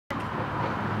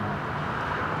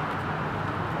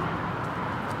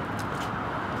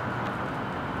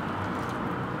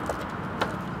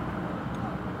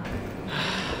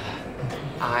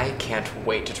can't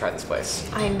wait to try this place.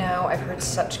 I know, I've heard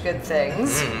such good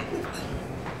things.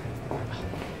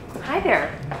 Hi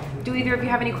there. Do either of you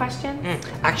have any questions?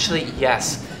 Actually,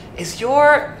 yes. Is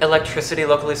your electricity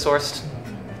locally sourced?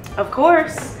 Of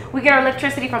course. We get our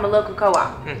electricity from a local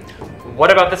co-op.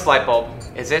 What about this light bulb?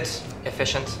 Is it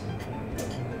efficient?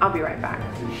 I'll be right back.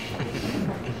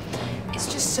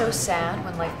 It's just so sad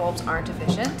when light bulbs aren't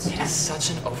efficient. It is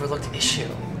such an overlooked issue.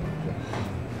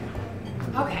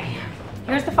 Okay,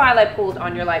 here's the file I pulled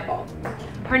on your light bulb.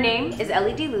 Her name is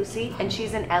LED Lucy, and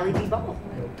she's an LED bulb.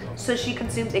 So she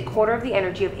consumes 1/4 of the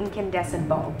energy of incandescent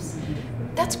bulbs.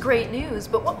 That's great news,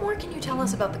 but what more can you tell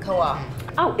us about the co-op?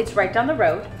 Oh, it's right down the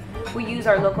road. We use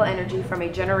our local energy from a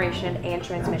generation and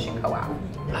transmission co-op.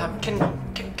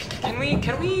 Can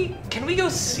we go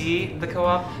see the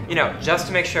co-op? You know, just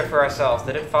to make sure for ourselves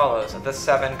that it follows the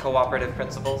 7 cooperative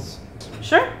principles.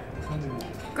 Sure.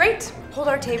 Great. Hold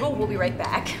our table, we'll be right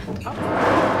back.